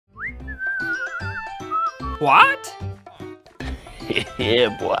What?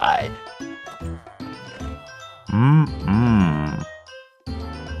 Yeah, boy.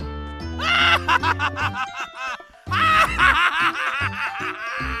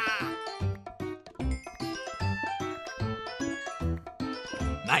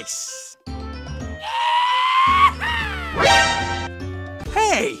 Nice.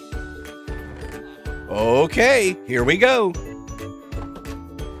 Hey! Okay, here we go.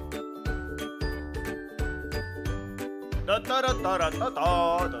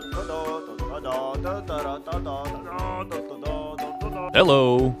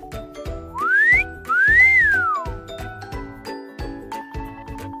 Hello.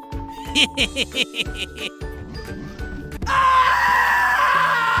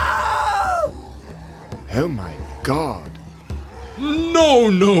 Oh my God. No,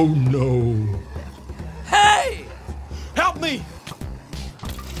 no, no. Hey! Help me!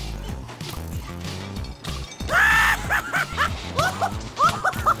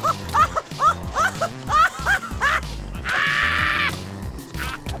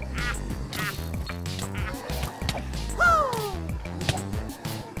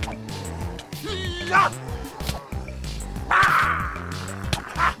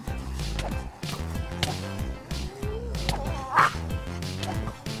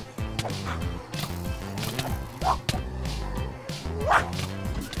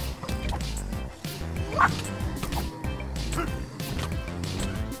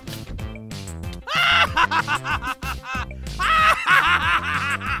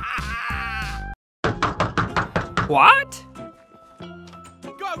 What?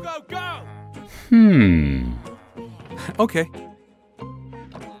 Go, go, go! Okay.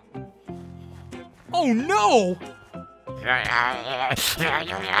 Oh no!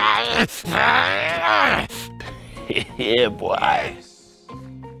 Yeah, boy.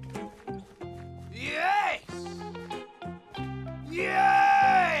 Yes!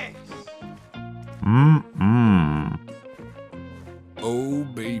 Yes! Oh,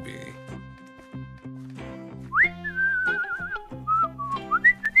 baby.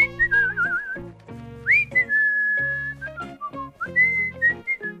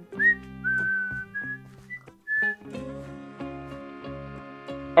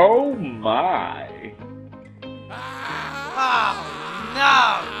 Oh my. Oh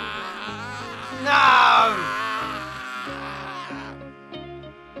no! No!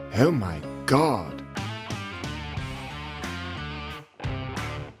 Oh my God.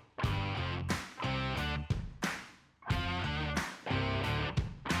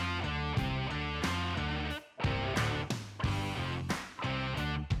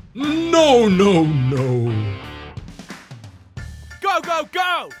 No, no, no. Go, go,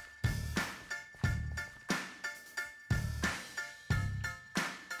 go!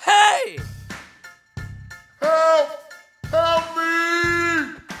 Hey! Help! Help me!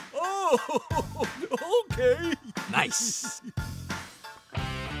 Oh, okay. Nice.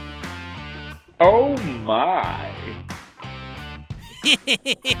 Oh my.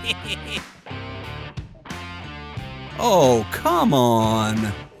 Oh, come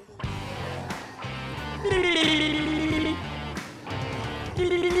on.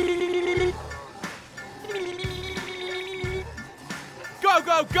 Go,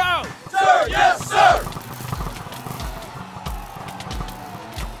 go, go! Sir, yes, sir!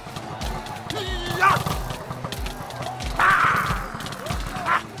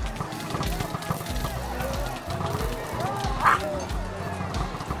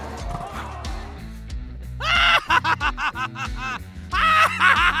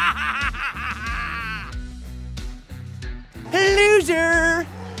 Loser!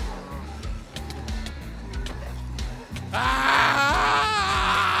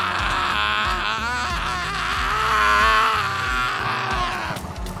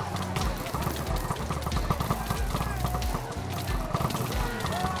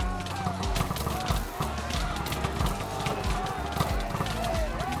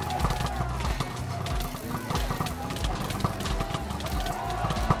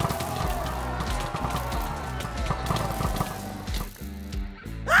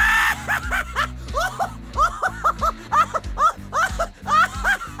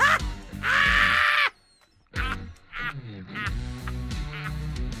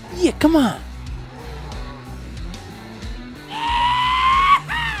 Yeah, come on.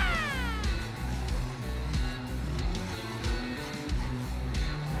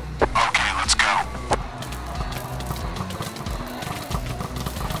 Okay, let's go.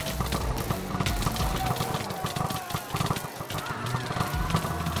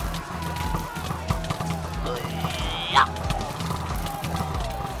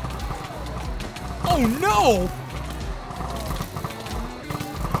 Oh no!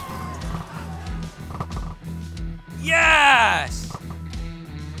 Yes!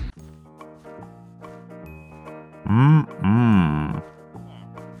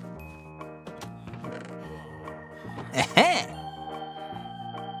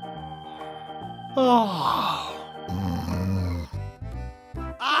 Oh.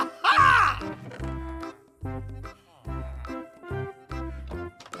 Aha!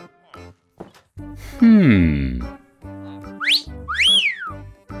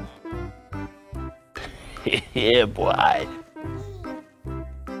 Yeah, boy.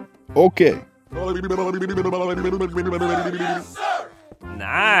 Okay.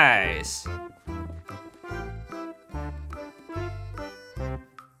 Nice.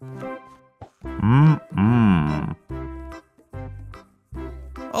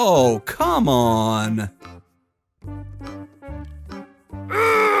 Oh, come on.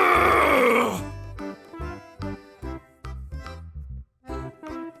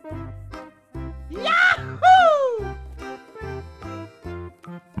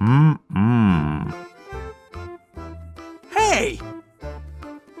 Hey!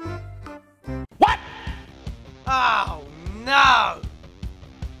 What? Oh, no!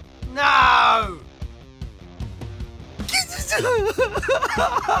 No!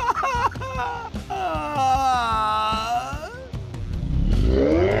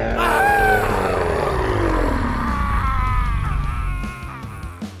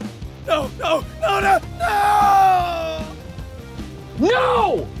 No, no, no, no, no!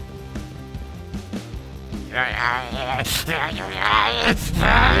 No!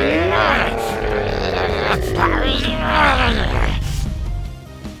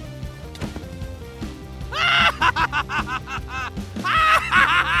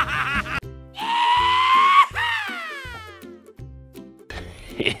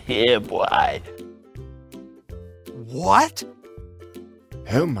 Yeah, boy. What?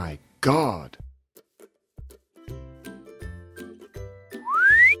 Oh my God.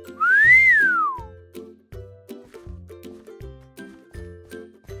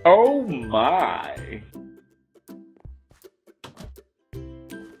 Oh my.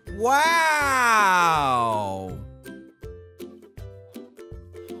 Wow!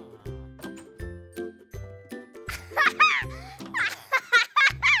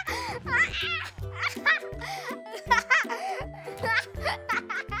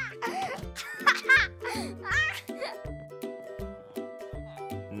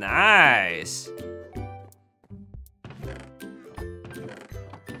 Nice.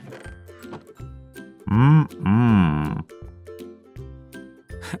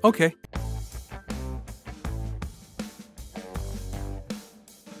 Okay.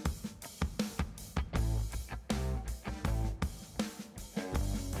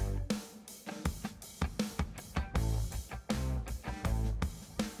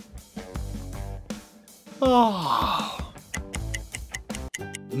 Oh.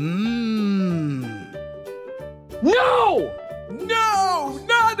 No! No!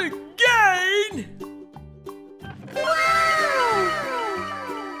 Not again!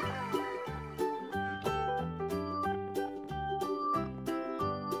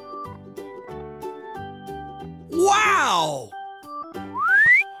 Wow!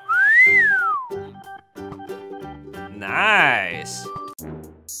 Nice.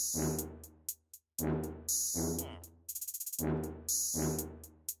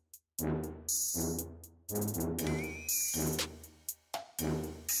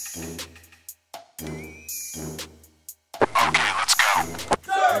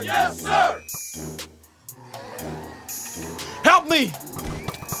 Sir, yes, sir! Help me!